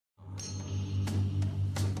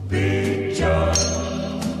Big John,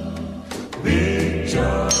 Big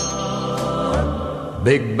John,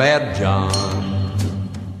 Big Bad John,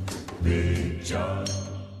 Big John.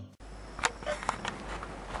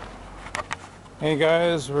 Hey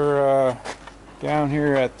guys, we're down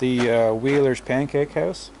here at the Wheeler's Pancake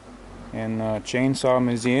House in Chainsaw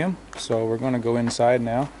Museum. So we're going to go inside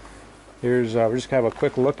now. Here's we're just gonna have a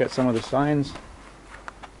quick look at some of the signs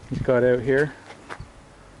he's got out here.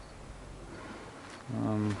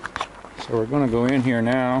 So we're going to go in here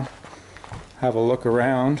now, have a look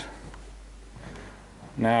around.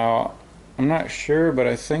 Now, I'm not sure, but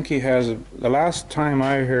I think he has, the last time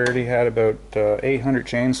I heard, he had about 800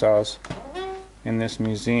 chainsaws in this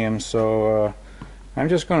museum. So I'm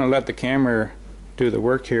just going to let the camera do the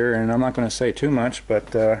work here, and I'm not going to say too much,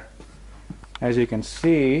 but as you can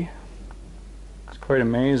see, it's quite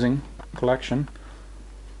amazing collection.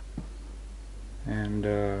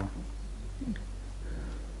 And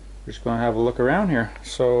we're just going to have a look around here.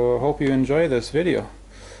 So I hope you enjoy this video.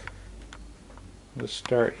 Let's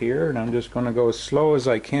start here, and I'm just going to go as slow as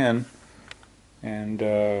I can.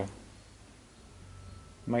 And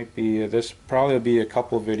might be this probably will be a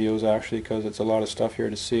couple of videos actually, because it's a lot of stuff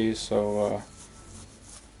here to see. So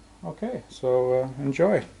okay, so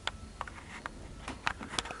enjoy.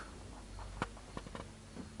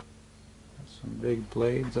 Some big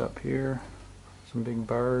blades up here, some big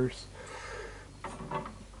bars.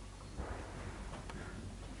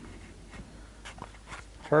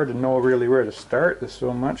 It's hard to know really where to start. There's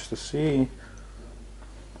so much to see.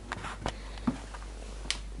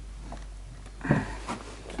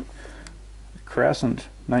 Crescent,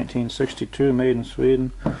 1962, made in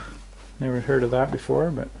Sweden. Never heard of that before,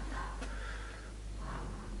 but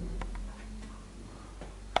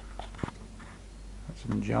got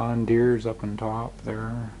some John Deere's up on top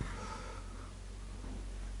there.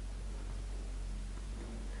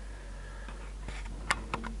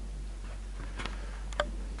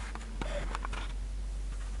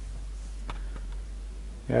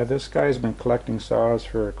 Yeah, this guy's been collecting saws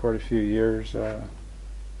for quite a few years,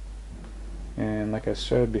 and like I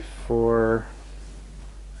said before,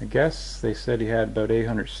 I guess they said he had about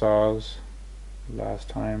 800 saws last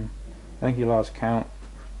time. I think he lost count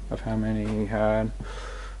of how many he had.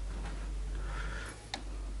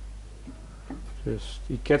 Just,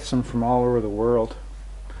 he gets them from all over the world.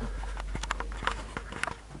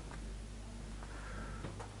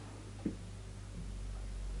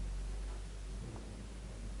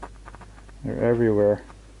 They're everywhere.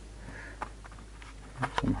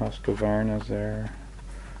 Some Husqvarnas there.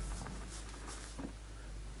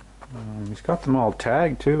 He's got them all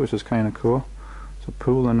tagged too, which is kind of cool. It's a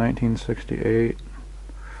Pula 1968.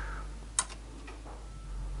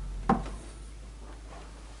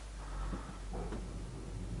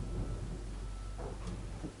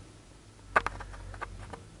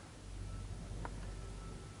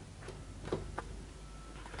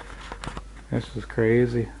 This is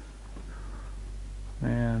crazy.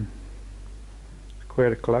 Man, it's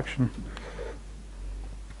quite a collection.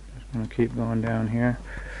 Just gonna keep going down here.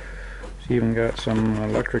 It's even got some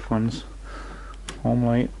electric ones. Home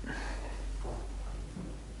light.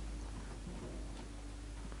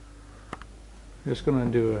 Just gonna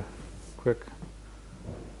do a quick.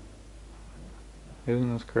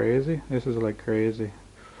 Isn't this crazy? This is like crazy.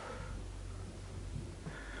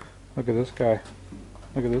 Look at this guy.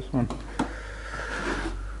 Look at this one.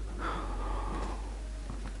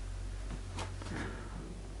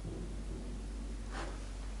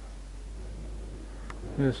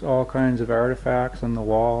 There's all kinds of artifacts on the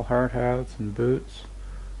wall, hard hats and boots.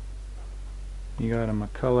 You got a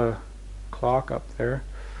McCullough clock up there.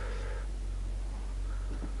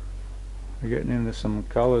 We're getting into some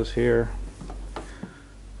McCulloughs here.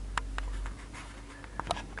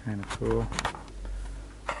 Kind of cool.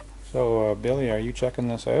 So Billy, are you checking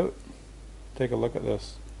this out? Take a look at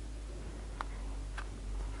this.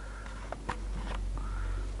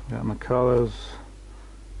 Got McCullough's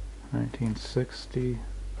 1960.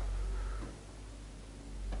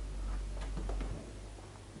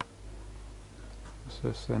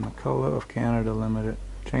 This is the McCullough of Canada Limited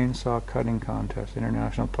Chainsaw Cutting Contest,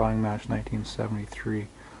 International Plying Match 1973.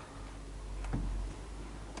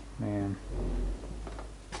 Man.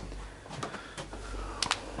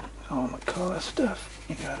 All McCullough stuff.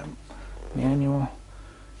 You got a manual.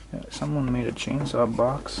 Yeah, someone made a chainsaw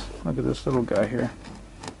box. Look at this little guy here.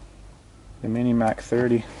 The Mini Mac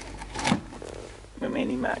 30. The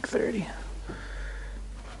Mini Mac 30.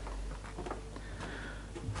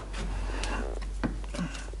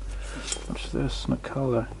 What's this?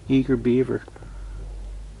 McCullough Eager Beaver.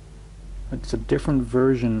 It's a different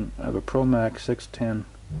version of a Pro Max 610.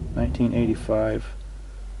 1985.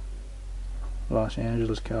 Los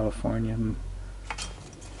Angeles, California.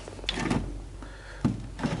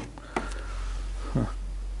 Huh.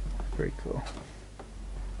 Very cool.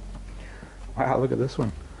 Wow, look at this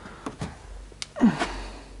one.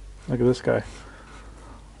 Look at this guy.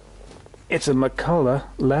 It's a McCulloch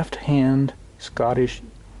left-hand Scottish,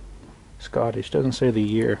 doesn't say the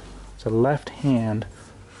year. It's a left-hand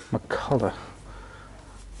McCulloch.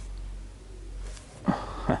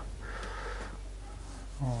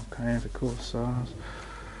 All kinds of cool saws.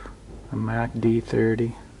 A Mac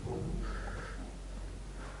D30.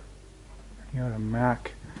 You got a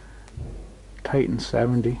Mac Titan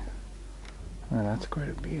 70. Oh, that's quite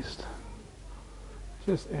a beast. It's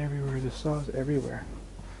just everywhere. The saws everywhere.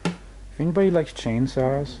 If anybody likes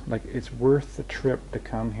chainsaws, like, it's worth the trip to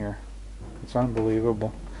come here. It's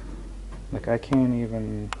unbelievable. Like, I can't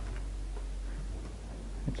even.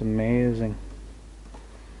 It's amazing.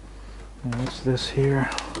 And what's this here?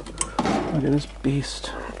 Look at this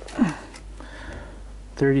beast.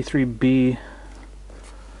 33B.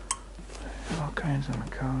 All kinds of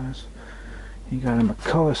McCullochs. You got a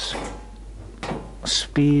McCulloch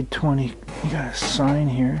Speed 20. You got a sign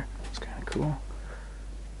here. It's kind of cool.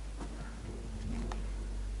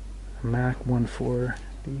 Mac 140.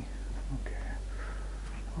 Okay.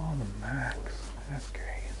 All the Macs. That's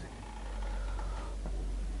crazy.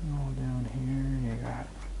 All down here, you got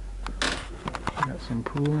some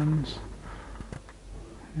Poulins.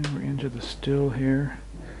 And we're into the still here.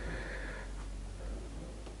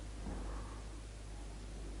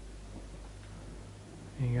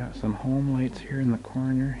 You got some home lights here in the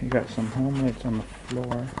corner. You got some home lights on the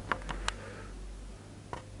floor.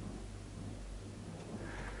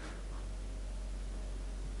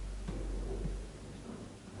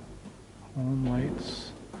 Home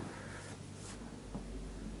lights.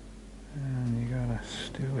 And you got a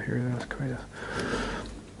still here. That's quite a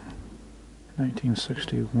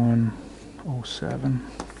 1961 07.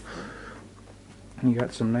 You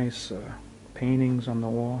got some nice paintings on the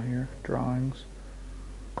wall here, drawings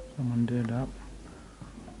someone did up.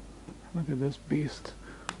 Look at this beast.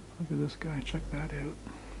 Look at this guy. Check that out.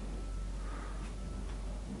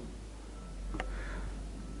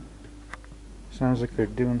 Sounds like they're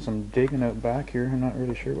doing some digging out back here. I'm not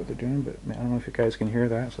really sure what they're doing, but I don't know if you guys can hear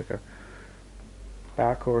that. It's like a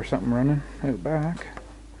backhoe or something running out back.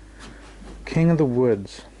 King of the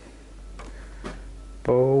Woods.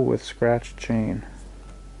 Bow with scratched chain.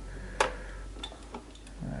 I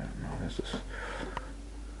don't know, this is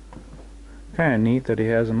kind of neat that he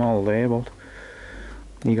has them all labeled.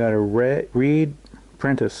 You got a Reed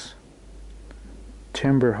Prentice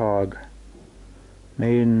Timber Hog,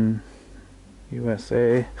 made in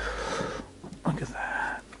USA. Look at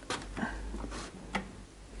that.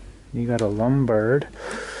 You got a Lombard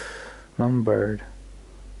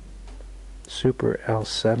Super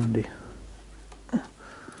L70.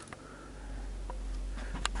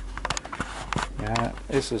 Yeah,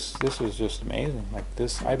 this is just amazing. Like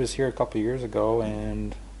this, I was here a couple years ago,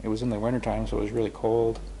 and it was in the wintertime, so it was really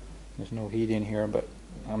cold. There's no heat in here, but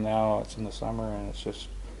now it's in the summer, and it's just,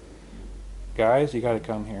 guys, you got to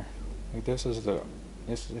come here. Like this is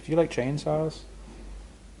if you like chainsaws,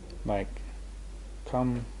 like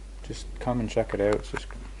just come and check it out. It's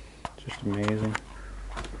just amazing.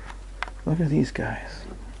 Look at these guys.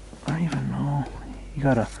 I don't even know. You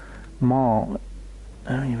got a Maul.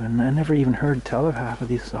 I never even heard tell of half of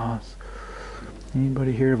these saws.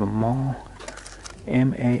 Anybody hear of a Maul?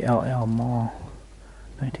 M-A-L-L Maul.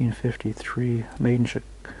 1953. Made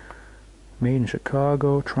in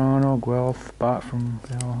Chicago, Toronto, Guelph, bought from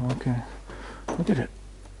okay. Look at it.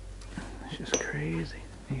 It's just crazy.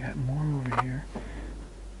 You got more over here.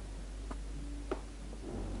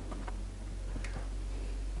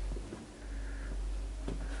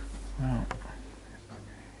 Wow.